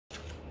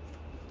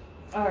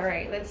All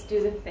right, let's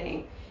do the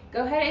thing.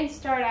 Go ahead and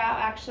start out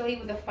actually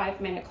with a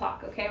 5-minute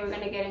clock, okay? We're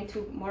gonna get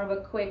into more of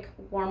a quick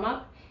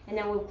warm-up, and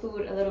then we'll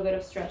include a little bit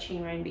of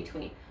stretching right in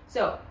between.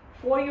 So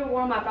for your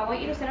warm-up, I want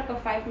you to set up a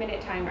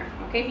 5-minute timer,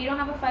 okay? If you don't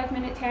have a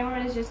 5-minute timer,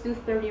 let's just do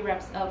 30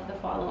 reps of the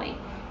following.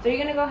 So you're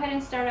gonna go ahead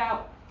and start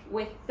out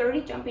with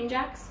 30 jumping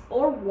jacks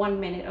or 1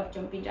 minute of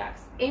jumping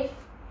jacks. If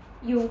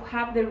you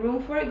have the room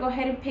for it, go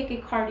ahead and pick a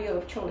cardio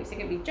of choice. It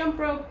can be jump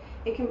rope,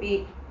 it can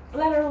be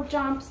lateral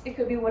jumps, it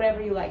could be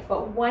whatever you like,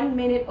 but 1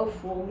 minute of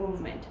full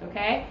movement,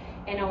 okay?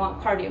 And I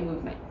want cardio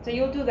movement. So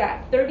you'll do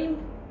that 30,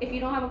 if you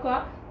don't have a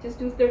clock, just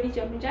do 30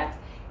 jumping jacks.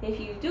 If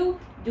you do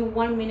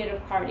 1 minute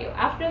of cardio.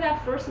 After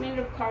that first minute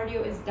of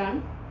cardio is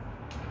done,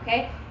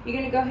 okay, you're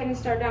gonna go ahead and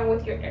start down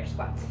with your air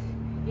squats.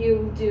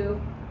 You do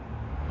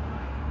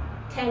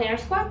 10 air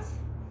squats,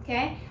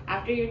 okay?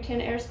 After your 10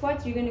 air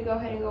squats, you're gonna go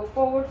ahead and go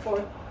forward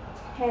for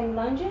 10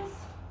 lunges,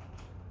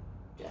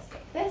 just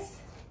like this.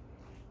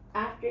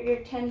 After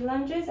your 10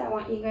 lunges, I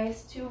want you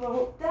guys to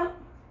roll down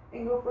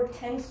and go for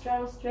 10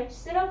 straddle stretch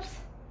sit-ups.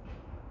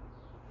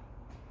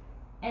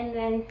 And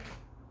then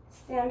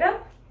stand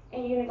up,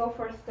 and you're gonna go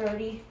for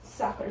 30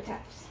 soccer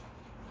taps.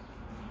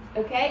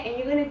 Okay, and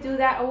you're gonna do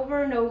that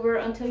over and over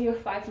until your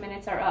 5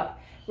 minutes are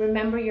up.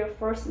 Remember, your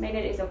first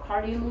minute is a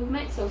cardio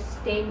movement, so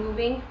stay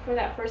moving for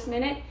that first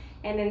minute,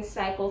 and then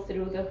cycle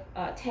through the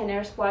 10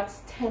 air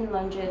squats, 10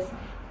 lunges,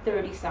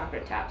 30 soccer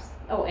taps.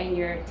 Oh, and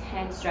your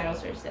 10 straddle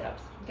stretch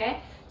sit-ups, okay?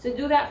 So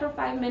do that for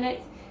 5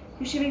 minutes.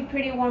 You should be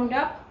pretty warmed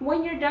up.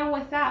 When you're done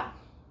with that,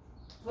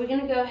 we're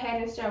gonna go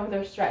ahead and start with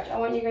our stretch. I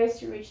want you guys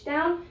to reach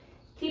down,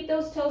 keep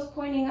those toes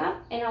pointing up,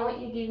 and I want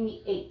you to give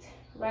me 8,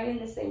 right in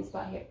the same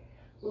spot here.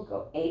 We'll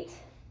go 8,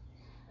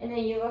 and then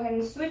you go ahead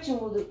and switch, and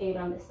we'll do 8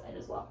 on this side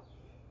as well.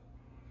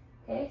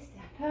 Okay,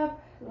 stand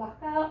up, lock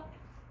out,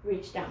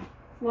 reach down.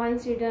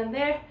 Once you're done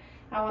there,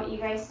 I want you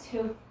guys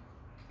to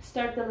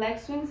start the leg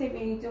swings if you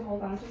need to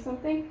hold on to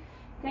something.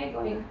 Okay,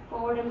 going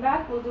forward and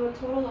back. We'll do a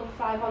total of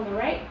 5 on the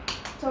right,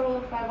 total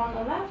of 5 on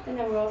the left, and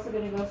then we're also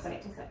going to go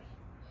side to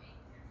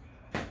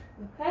side.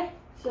 Okay,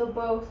 so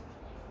both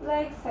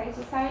legs side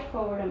to side,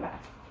 forward and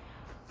back.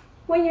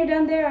 When you're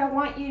done there, I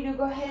want you to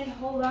go ahead and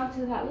hold on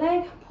to that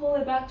leg, pull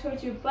it back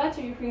towards your butt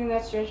so you're feeling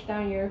that stretch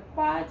down your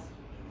quads.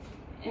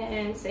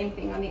 And same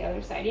thing on the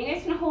other side. You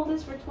guys can hold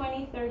this for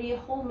 20, 30, a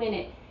whole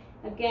minute.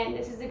 Again,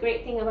 this is the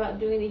great thing about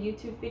doing the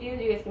YouTube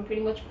videos. You guys can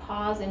pretty much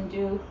pause and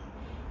do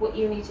what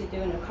you need to do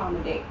and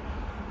accommodate,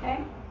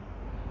 okay?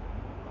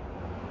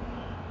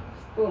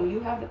 Boom, you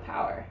have the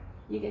power.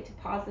 You get to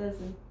pause this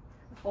and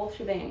the whole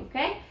shebang,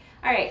 okay?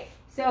 All right,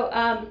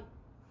 so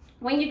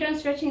when you're done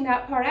stretching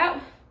that part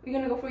out, we're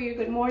gonna go for your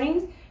good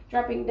mornings,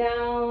 dropping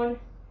down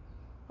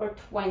for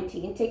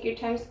 20, and take your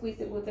time, squeeze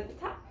the glutes at the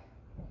top.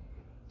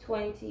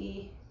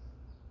 20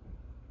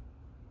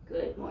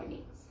 good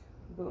mornings.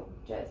 Boom,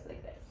 just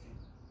like this.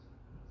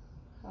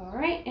 All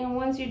right, and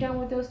once you're done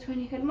with those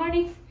 20 good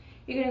mornings,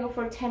 you're gonna go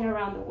for 10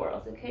 around the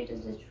world, okay?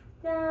 Just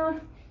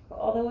down, go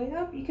all the way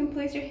up. You can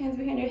place your hands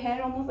behind your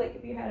head, almost like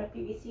if you had a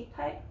PVC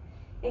pipe,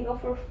 and go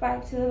for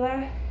 5 to the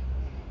left,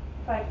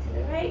 5 to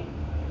the right,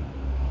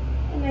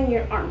 and then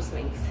your arm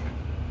swings.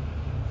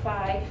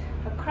 5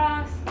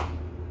 across,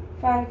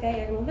 5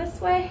 diagonal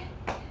this way,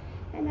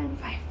 and then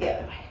 5 the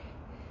other way.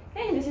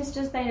 Okay, and this is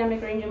just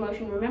dynamic range of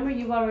motion. Remember,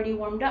 you've already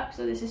warmed up,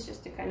 so this is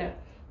just to kind of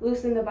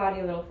loosen the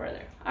body a little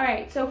further. All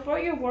right, so for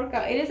your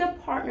workout, it is a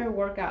partner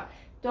workout.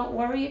 Don't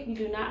worry if you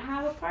do not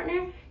have a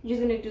partner. You're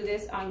just gonna do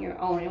this on your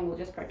own, and we'll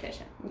just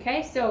partition.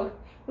 Okay, so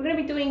we're gonna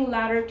be doing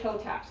ladder toe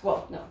taps.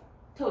 Well, no,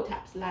 toe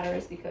taps. Ladder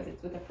is because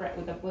it's with a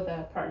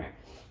partner.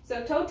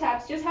 So toe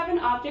taps, just have an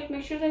object.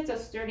 Make sure that it's a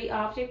sturdy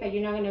object that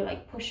you're not gonna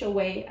like push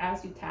away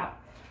as you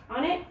tap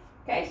on it.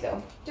 Okay, so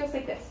just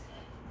like this.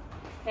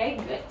 Okay,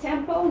 good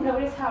tempo.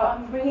 Notice how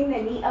I'm bringing the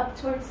knee up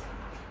towards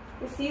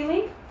the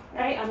ceiling,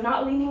 right? I'm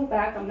not leaning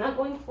back. I'm not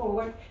going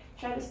forward.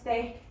 Try to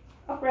stay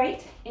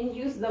upright and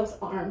use those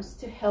arms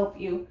to help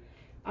you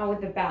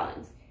with the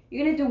balance.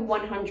 You're gonna do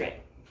 100,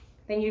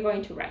 then you're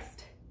going to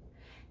rest.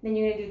 Then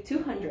you're gonna do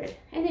 200,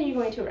 and then you're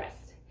going to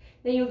rest.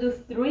 Then you'll do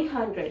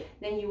 300,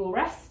 then you will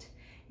rest,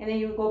 and then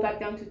you'll go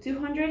back down to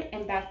 200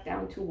 and back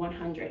down to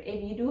 100.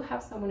 If you do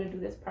have someone to do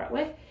this part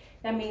with,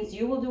 that means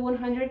you will do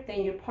 100,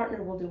 then your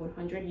partner will do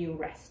 100, you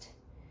rest.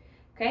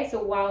 Okay,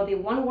 so while the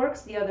one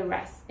works, the other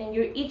rests. And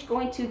you're each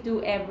going to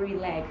do every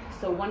leg.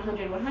 So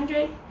 100,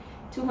 100,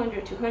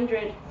 200,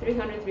 200,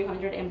 300,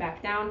 300, and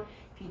back down.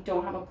 If you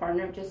don't have a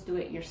partner, just do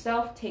it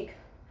yourself. Take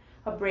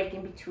a break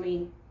in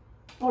between,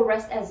 or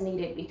rest as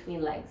needed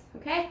between legs,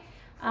 okay?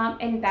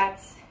 And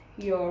that's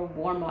your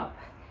warm-up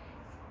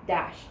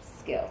dash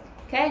skill.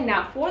 Okay,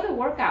 now for the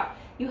workout,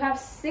 you have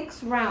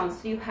 6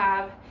 rounds. You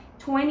have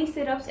 20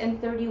 sit-ups and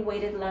 30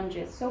 weighted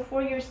lunges. So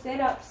for your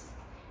sit-ups,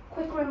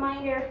 quick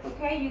reminder,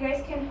 okay, you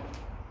guys can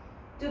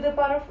do the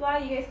butterfly.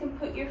 You guys can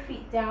put your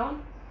feet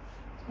down,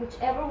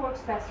 whichever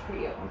works best for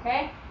you,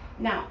 okay?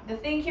 Now, the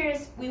thing here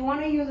is we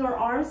want to use our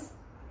arms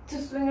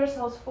to swing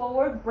ourselves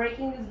forward,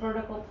 breaking this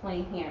vertical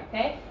plane here,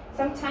 okay?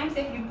 Sometimes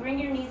if you bring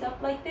your knees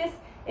up like this,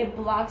 it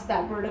blocks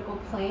that vertical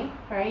plane,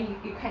 right?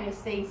 You kind of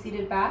stay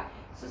seated back.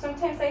 So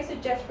sometimes I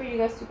suggest for you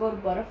guys to go to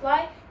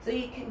butterfly so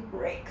you can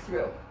break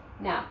through.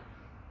 Now,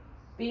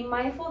 be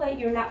mindful that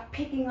you're not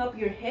picking up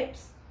your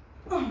hips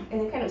and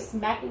then kind of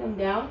smacking them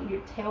down,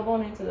 your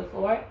tailbone into the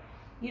floor.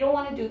 You don't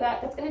want to do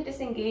that. That's going to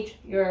disengage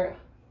your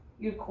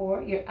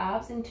core, your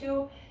abs, and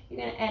two, you're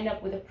going to end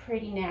up with a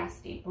pretty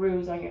nasty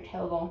bruise on your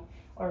tailbone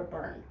or a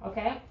burn,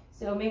 okay?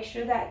 So make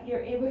sure that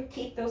you're able to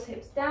keep those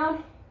hips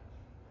down.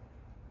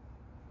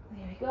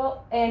 There we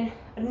go. And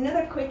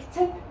another quick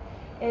tip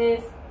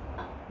is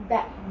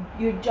that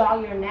you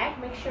jog your neck.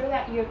 Make sure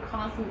that you're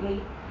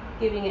constantly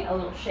giving it a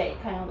little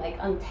shake, kind of like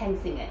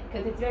untensing it,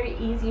 because it's very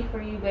easy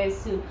for you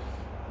guys to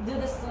do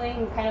the swing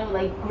and kind of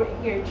like grit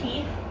your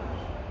teeth,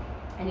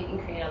 and it can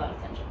create a lot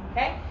of tension,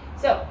 okay?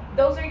 So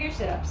those are your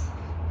sit-ups.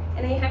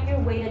 And then you have your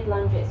weighted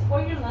lunges.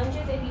 For your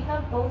lunges, if you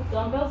have both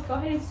dumbbells, go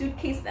ahead and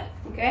suitcase them,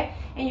 okay?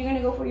 And you're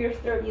gonna go for your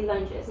 30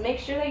 lunges. Make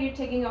sure that you're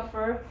taking a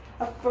far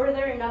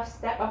enough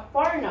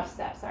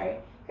step, sorry.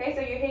 Okay,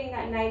 so you're hitting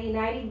that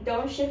 90-90.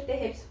 Don't shift the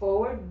hips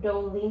forward.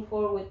 Don't lean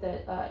forward with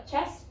the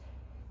chest.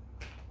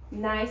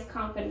 Nice,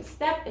 confident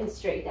step and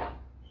straight down.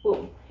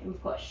 Boom, and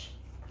push.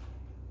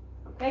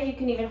 Okay, you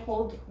can even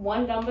hold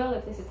one dumbbell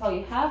if this is all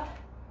you have,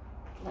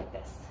 like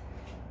this.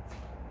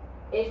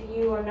 If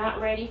you are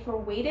not ready for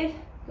weighted,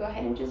 go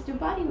ahead and just do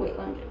body weight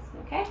lunges,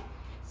 okay?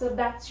 So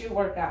that's your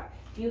workout.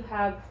 You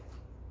have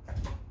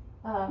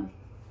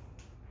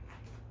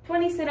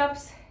 20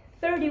 sit-ups,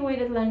 30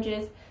 weighted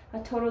lunges, a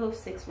total of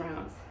 6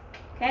 rounds,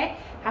 okay?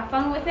 Have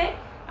fun with it.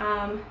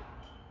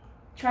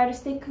 Try to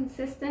stay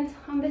consistent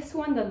on this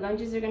one. The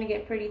lunges are gonna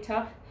get pretty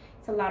tough.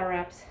 It's a lot of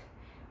reps,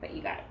 but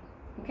you got it,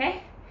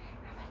 okay?